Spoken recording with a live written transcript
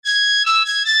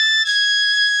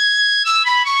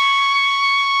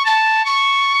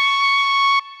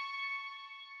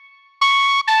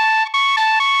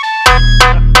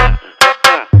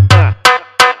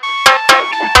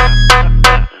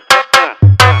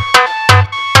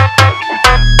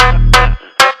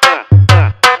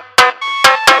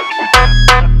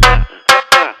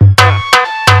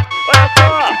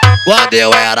Quando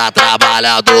eu era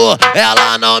trabalhador,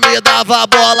 ela não me dava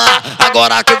bola.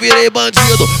 Agora que eu virei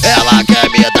bandido, ela quer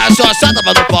me dar xoxota.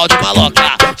 Vai no pau de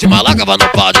maloca, de maloca, vai no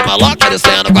pau de maloca.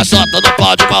 Descendo com a xota no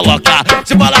pau de maloca.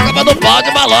 De maloca, vai no pau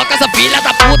de maloca. Essa filha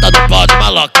da puta no pau de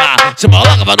maloca. De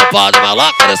maloca, vai no pau de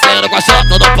maloca. Descendo com a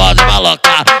xota no pau de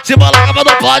maloca. De maloca, vai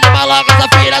no pau de maloca.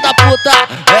 Essa filha da puta,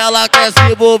 ela quer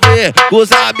se envolver com os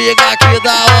amigos aqui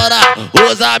da hora.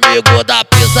 Os amigos da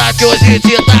pista que hoje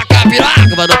te taca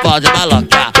piroca. Vai no pau de maloca.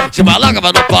 De maloca,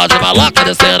 vai no pau de maloca.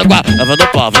 Descendo com a... Vai no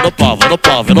pau, vai no pau, vai no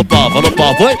pau, vai no pau, vai no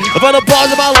pau. Foi? Vai no pau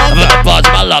de maloca. Vai no pau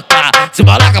de maloca. De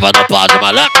maloca, vai no pau de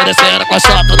maloca. Descendo com a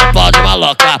xota no pau de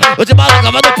maloca. O de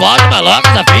maloca vai no pau de maloca.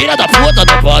 Essa filha da puta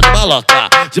no pau de maloca.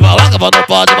 De maloca, vai no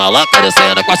pau de maloca.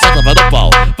 Descendo com a xota, vai no pau.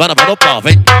 Vai no pau,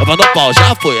 vem. Vai no pau,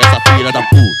 já foi essa filha da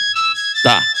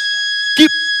puta. Que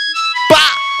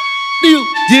pariu.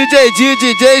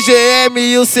 DJ GM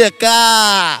e o CK.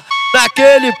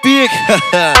 Naquele pique.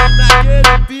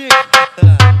 Naquele pique.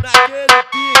 Naquele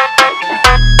pique.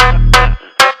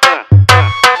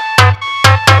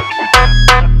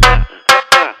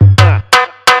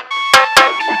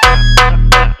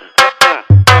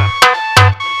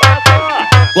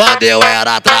 Quando eu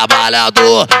era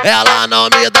trabalhador, ela não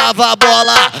me dava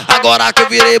bola. Agora que eu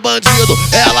virei bandido,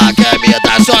 ela quer me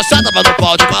dar xoxota. Vai no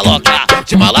pau de maloca.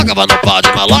 De maloca, vai no pau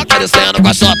de maloca. Descendo com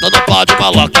a xota no pau de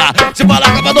maloca. De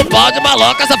maloca, vai no pau de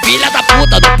maloca. Essa filha da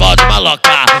puta no pau de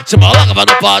maloca. De maloca, vai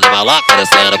no pau de maloca.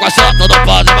 Descendo com a xota no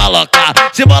pau de maloca.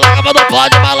 De maloca, vai no pau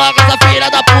de maloca. Essa filha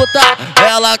da puta,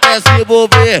 ela quer se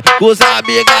envolver com os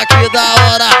amigos aqui da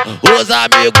hora. Os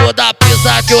amigos da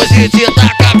pista que hoje te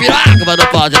taca piroca. Vai no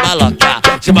pau de maloca.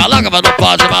 De maloca, vai no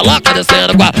pau de maloca.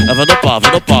 Descendo com a... Vai no pau,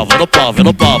 vai no pau, vai no pau, vai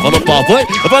no pau, vai no pau. Foi?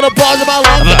 Vai no pau de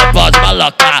maloca. Vai no pau de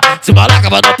maloca. De maloca,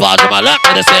 vai no pau de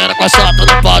maloca. Descendo com a xota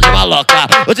no pau de maloca.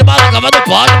 O de maloca vai no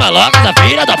pau de maloca. Essa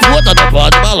filha da puta no pau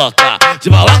de maloca. De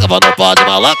maloca, vai no pau de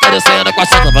maloca. Descendo com a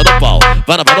xota, vai no pau.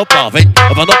 Vai no pau, vem.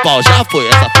 Vai no pau, já foi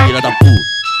essa filha da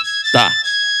puta.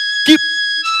 Que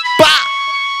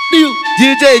pariu.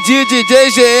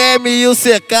 DJ GM e o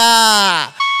CK.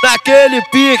 Naquele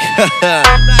pique.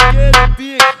 Naquele pique.